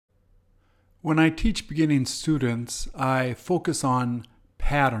When I teach beginning students, I focus on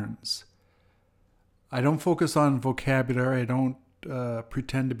patterns. I don't focus on vocabulary. I don't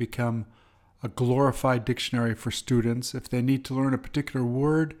pretend to become a glorified dictionary for students. If they need to learn a particular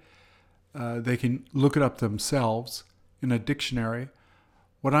word, they can look it up themselves in a dictionary.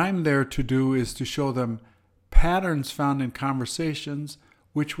 What I'm there to do is to show them patterns found in conversations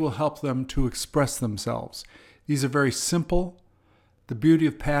which will help them to express themselves. These are very simple. The beauty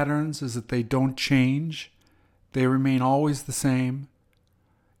of patterns is that they don't change. They remain always the same.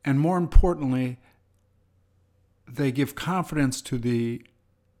 And more importantly, they give confidence to the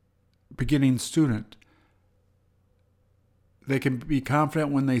beginning student. They can be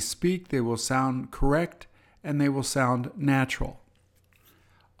confident when they speak, they will sound correct, and they will sound natural.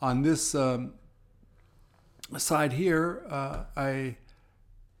 On this side here, I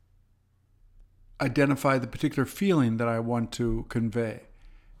identify the particular feeling that I want to convey.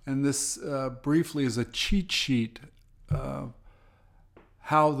 And this briefly is a cheat sheet of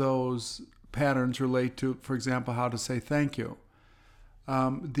how those patterns relate to, for example, how to say thank you.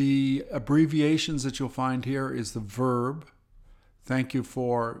 The abbreviations that you'll find here is the verb. Thank you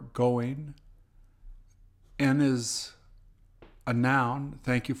for going. N is a noun.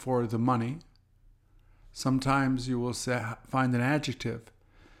 Thank you for the money. Sometimes you will find an adjective.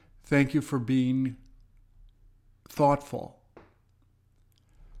 Thank you for being thoughtful.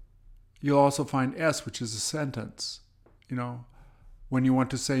 You'll also find S, which is a sentence. When you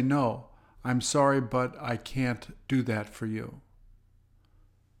want to say no, I'm sorry, but I can't do that for you.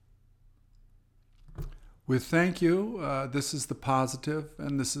 With thank you, this is the positive,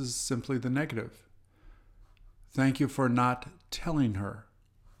 and this is simply the negative. Thank you for not telling her.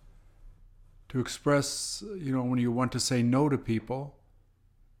 To express, when you want to say no to people,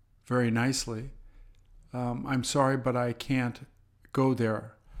 very nicely, I'm sorry, but I can't go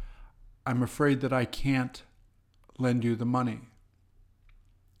there. I'm afraid that I can't lend you the money.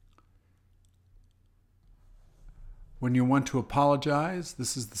 When you want to apologize,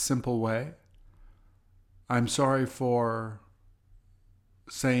 this is the simple way. I'm sorry for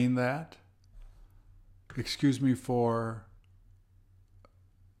saying that. Excuse me for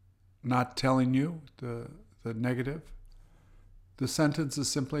not telling you, the negative. The sentence is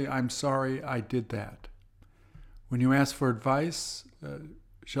simply, I'm sorry I did that. When you ask for advice,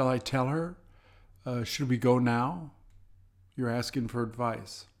 shall I tell her? Should we go now? You're asking for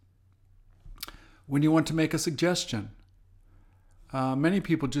advice. When you want to make a suggestion, many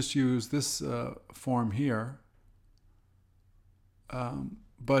people just use this form here,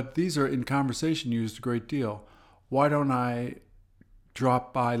 but these are in conversation used a great deal. Why don't I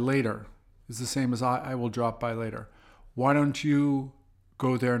drop by later? It's the same as I will drop by later. Why don't you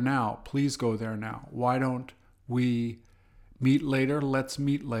go there now? Please go there now. Why don't we meet later? Let's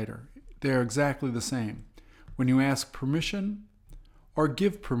meet later. They're exactly the same. When you ask permission or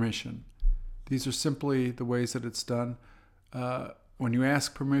give permission, these are simply the ways that it's done. When you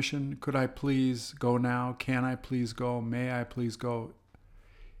ask permission, could I please go now? Can I please go? May I please go?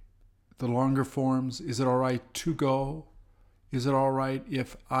 The longer forms, is it all right to go? Is it all right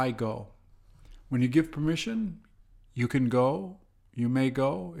if I go? When you give permission, you can go, you may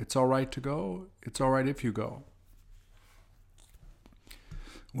go, it's all right to go, it's all right if you go.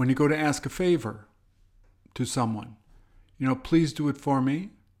 When you go to ask a favor to someone, please do it for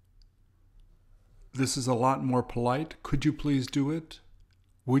me. This is a lot more polite. Could you please do it?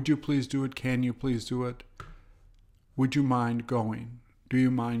 Would you please do it? Can you please do it? Would you mind going? Do you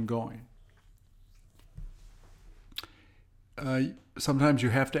mind going? Sometimes you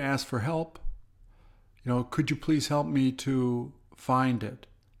have to ask for help. Could you please help me to find it?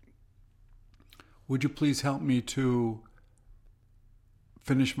 Would you please help me to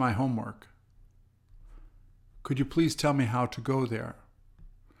finish my homework? Could you please tell me how to go there?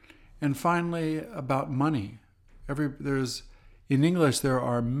 And finally, about money. In English, there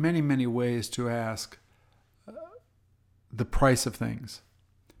are many, many ways to ask the price of things.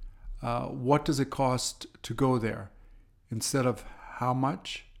 What does it cost to go there? Instead of how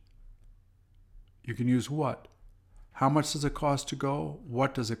much, you can use what. How much does it cost to go?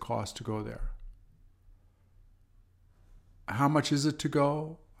 What does it cost to go there? How much is it to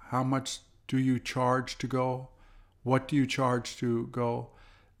go? How much do you charge to go? What do you charge to go?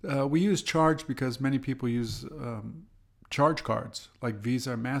 We use charge because many people use charge cards like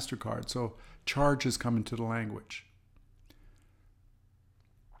Visa and MasterCard. So charge has come into the language.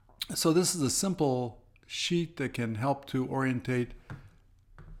 So this is a simple sheet that can help to orientate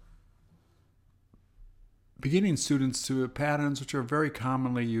beginning students to patterns which are very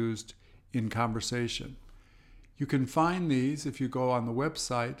commonly used in conversation. You can find these if you go on the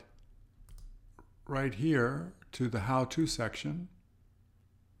website right here to the how-to section.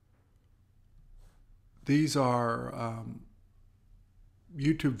 These are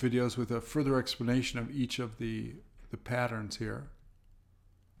YouTube videos with a further explanation of each of the patterns here.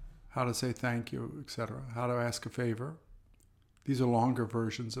 How to say thank you, etc. How to ask a favor. These are longer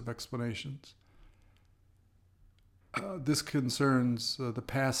versions of explanations. This concerns the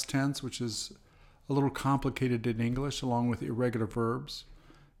past tense, which is a little complicated in English, along with irregular verbs,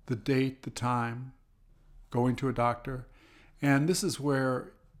 the date, the time, going to a doctor. And this is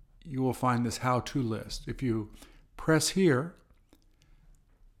where you will find this how-to list. If you press here,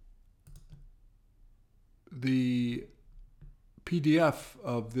 the PDF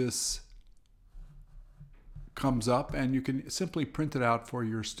of this comes up and you can simply print it out for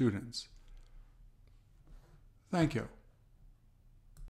your students. Thank you.